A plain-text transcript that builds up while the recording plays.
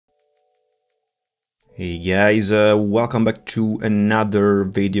Hey guys, welcome back to another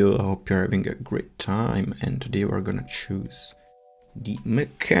video. I hope you're having a great time, and today we're gonna choose the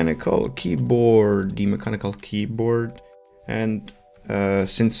mechanical keyboard. And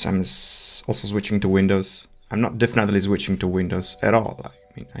since I'm also switching to Windows, I'm not definitely switching to Windows at all. I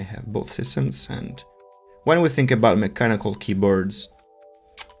mean, I have both systems, and when we think about mechanical keyboards,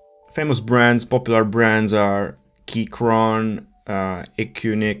 famous brands, popular brands are Keychron,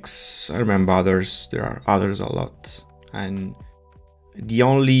 Equinix. I remember others. There are others a lot. And the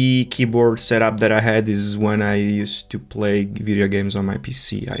only keyboard setup that I had is when I used to play video games on my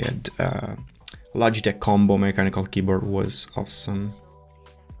PC. I had Logitech Combo mechanical keyboard, was awesome.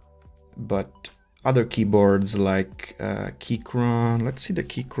 But other keyboards like Keychron, let's see the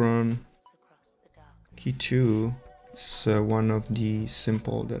Keychron Key 2. It's one of the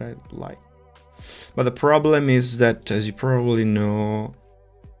simple that I like. But the problem is that, as you probably know,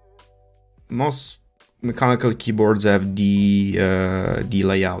 most mechanical keyboards have the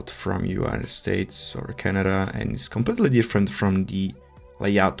layout from United States or Canada, and it's completely different from the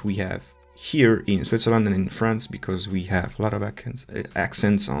layout we have here in Switzerland and in France, because we have a lot of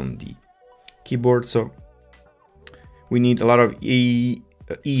accents on the keyboard. So we need a lot of E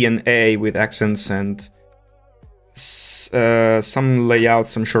and A with accents, and some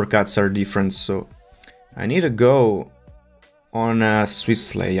layouts, some shortcuts are different, so I need to go on a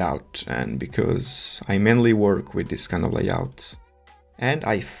Swiss layout, and because I mainly work with this kind of layout, and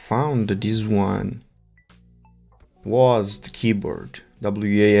I found that this one was the keyboard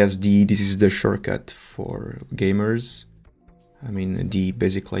WASD. This is the shortcut for gamers, I mean the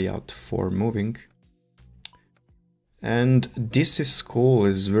basic layout for moving. And this is cool,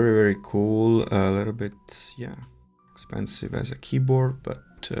 it's very cool, a little bit, yeah, expensive as a keyboard, but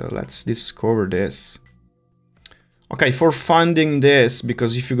let's discover this. Okay, for finding this,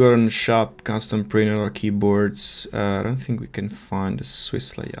 because if you go on shop, custom printer or keyboards, I don't think we can find a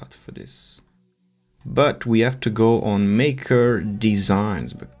Swiss layout for this. But we have to go on Maker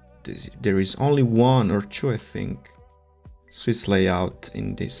Designs, but there is only one or two, I think, Swiss layout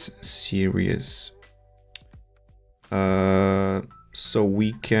in this series. So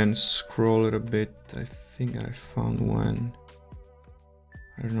we can scroll it a bit. I think I found one.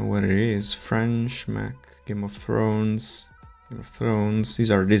 I don't know what it is. French, Mac, Game of Thrones. These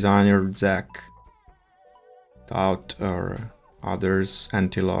are designer Zach, Tout, or others.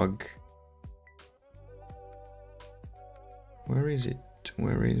 Antilog. Where is it?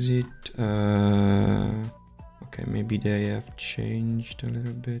 Where is it? Okay, maybe they have changed a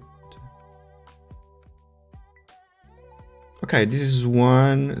little bit. Okay, this is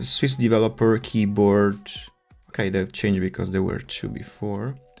one Swiss developer keyboard. Okay, they've changed because there were two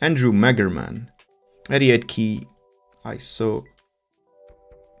before. Andrew Magerman, 88 key ISO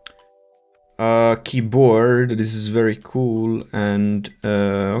keyboard. This is very cool. And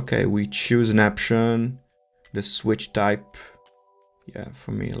okay, we choose an option, the switch type. Yeah,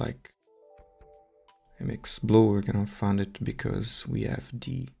 for me, like MX Blue, we're gonna find it because we have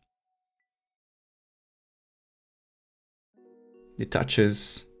the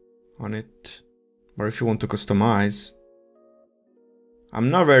touches on it. Or if you want to customize, I'm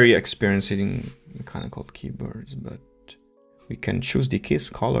not very experienced in mechanical keyboards, but we can choose the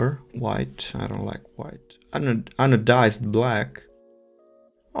keys color. White, I don't like white. Anodized black.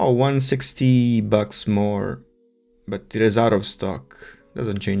 Oh, 160 bucks more, but it is out of stock.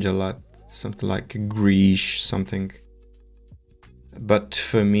 Doesn't change a lot. It's something like a greige something. But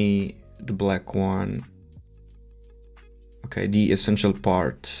for me, the black one. Okay, the essential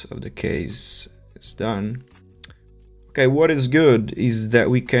part of the case is done. Okay, what is good is that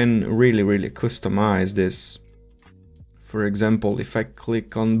we can really customize this. For example, if I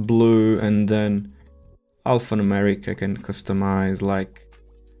click on blue and then alphanumeric, I can customize, like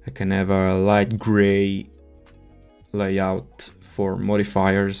I can have a light gray layout for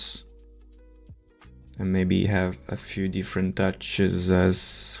modifiers, and maybe have a few different touches,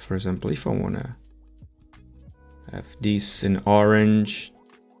 as for example, if I wanna have this in orange,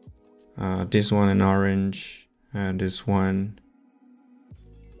 this one in orange, and this one,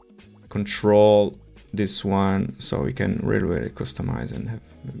 control this one, so we can really customize and have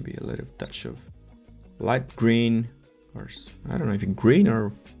maybe a little touch of light green, or I don't know if it's green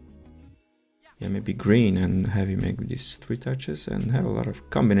or, yeah, maybe green, and have you make these three touches and have a lot of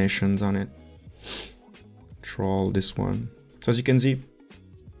combinations on it. Control this one. So as you can see,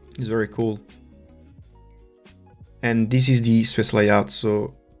 it's very cool. And this is the Swiss layout,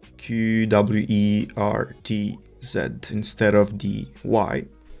 so QWERTZ instead of the Y.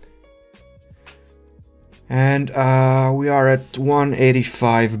 And we are at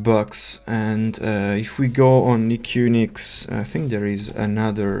 185 bucks. And if we go on NickUnix, I think there is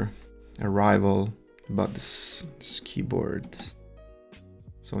another arrival about this keyboard.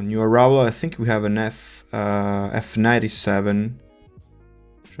 So new arrival, I think we have an F97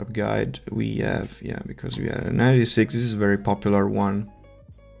 shop guide. We have, yeah, because we had a 96. This is a very popular one,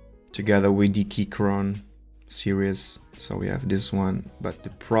 together with the Keychron series. So we have this one, but the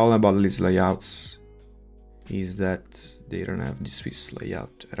problem about these layouts is that they don't have the Swiss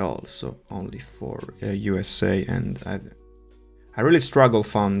layout at all, so only for USA, and I really struggle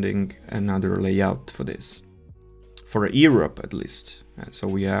finding another layout for this, for Europe at least. And so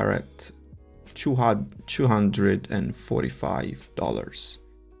we are at $245,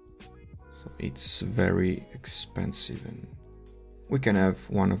 so it's very expensive, and we can have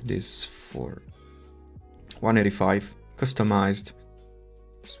one of these for 185 customized.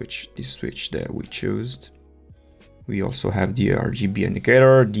 This switch that we chose. We also have the RGB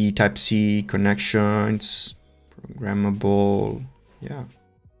indicator, the Type-C connections, programmable, yeah.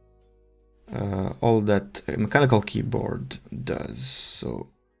 All that a mechanical keyboard does.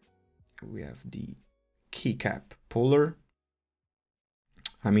 So we have the keycap puller.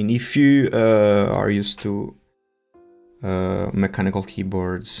 I mean, if you are used to mechanical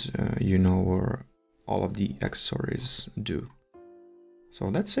keyboards, you know where all of the accessories do. So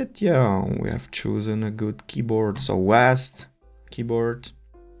that's it, yeah, we have chosen a good keyboard, so West keyboard.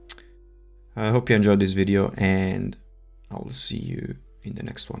 I hope you enjoyed this video, and I will see you in the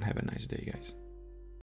next one. Have a nice day, guys.